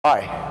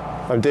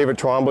Hi, I'm David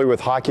Trombley with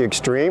Hockey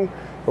Extreme,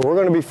 and we're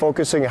going to be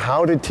focusing on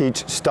how to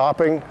teach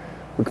stopping.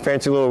 A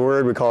fancy little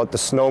word, we call it the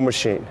snow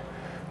machine.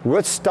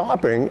 With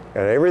stopping,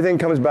 and everything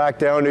comes back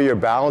down to your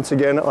balance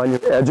again on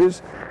your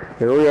edges.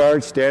 Here we are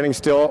standing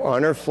still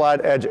on our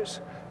flat edges.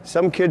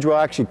 Some kids will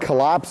actually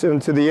collapse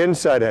into the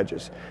inside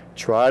edges.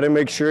 Try to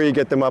make sure you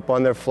get them up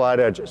on their flat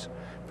edges.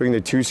 Bring the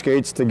two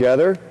skates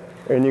together,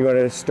 and you're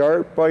going to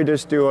start by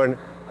just doing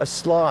a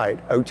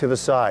slide out to the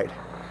side.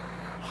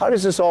 How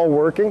does this all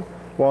working?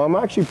 Well, I'm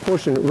actually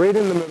pushing right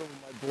in the middle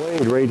of my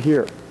blade right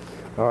here.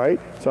 All right,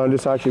 so I'm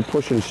just actually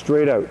pushing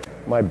straight out.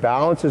 My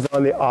balance is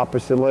on the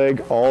opposite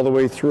leg all the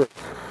way through.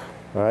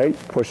 All right,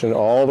 pushing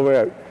all the way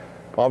out.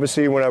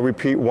 Obviously, when I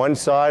repeat one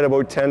side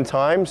about 10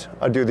 times,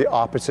 I do the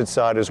opposite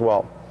side as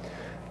well.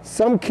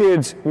 Some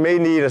kids may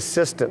need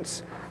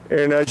assistance,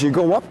 and as you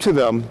go up to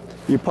them,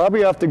 you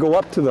probably have to go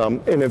up to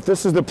them, and if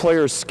this is the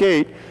player's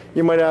skate,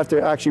 you might have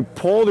to actually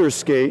pull their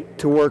skate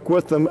to work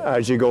with them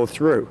as you go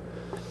through.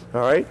 All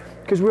right,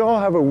 because we all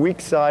have a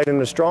weak side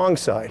and a strong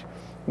side.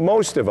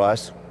 Most of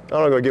us,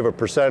 I'm not going to give a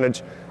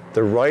percentage,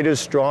 the right is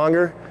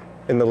stronger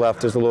and the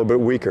left is a little bit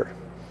weaker.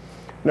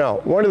 Now,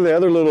 one of the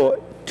other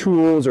little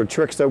tools or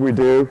tricks that we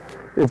do,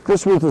 if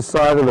this was the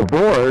side of the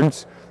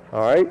boards,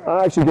 all right,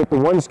 I actually get the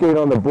one skate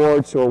on the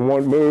board so it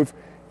won't move,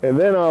 and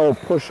then I'll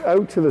push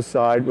out to the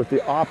side with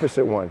the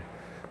opposite one.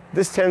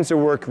 This tends to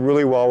work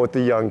really well with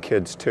the young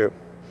kids too.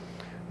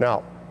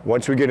 Now,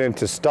 once we get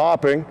into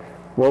stopping,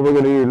 what we're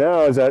going to do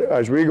now is that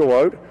as we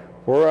go out,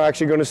 we're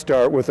actually going to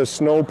start with a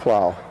snow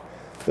plow.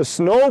 The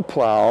snow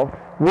plow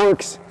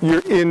works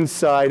your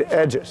inside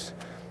edges.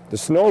 The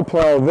snow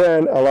plow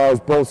then allows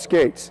both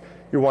skates.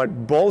 You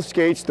want both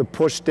skates to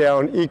push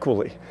down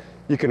equally.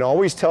 You can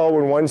always tell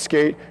when one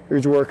skate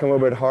is working a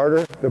little bit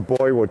harder, the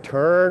boy will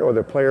turn or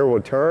the player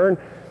will turn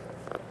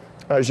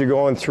as you're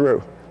going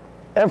through.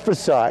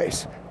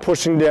 Emphasize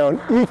pushing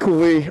down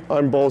equally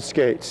on both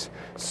skates.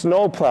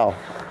 Snow plow,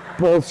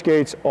 both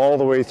skates all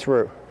the way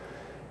through.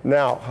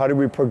 Now, how do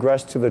we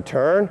progress to the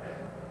turn?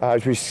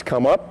 As we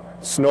come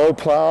up, snow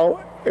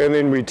plow, and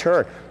then we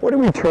turn. What are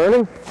we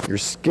turning? Your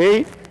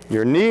skate,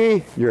 your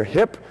knee, your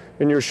hip,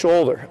 and your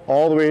shoulder,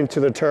 all the way into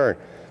the turn.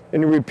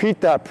 And you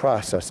repeat that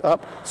process.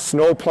 Up,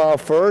 snow plow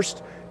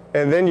first,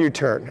 and then you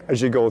turn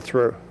as you go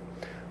through.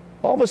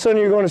 All of a sudden,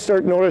 you're going to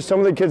start to notice some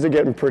of the kids are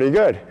getting pretty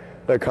good.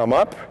 They come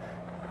up,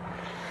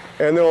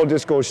 and they'll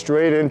just go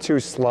straight into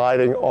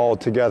sliding all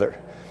together.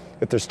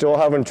 If they're still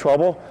having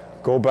trouble,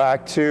 go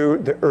back to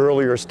the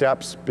earlier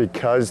steps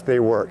because they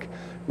work.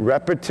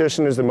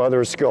 Repetition is the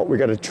mother of skill. We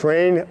got to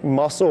train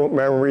muscle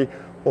memory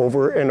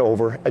over and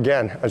over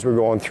again as we're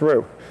going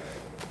through.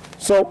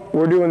 So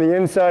we're doing the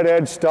inside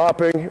edge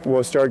stopping.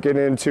 We'll start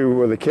getting into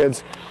where the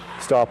kids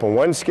stop on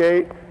one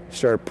skate,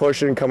 start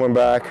pushing, coming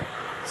back,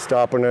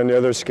 stopping on the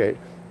other skate.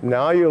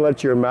 Now you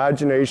let your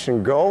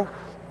imagination go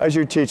as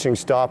you're teaching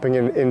stopping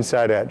and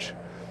inside edge.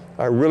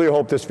 I really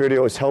hope this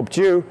video has helped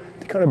you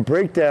to kind of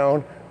break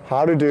down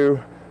how to do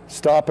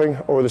stopping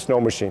over the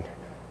snow machine.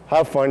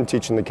 Have fun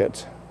teaching the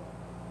kids.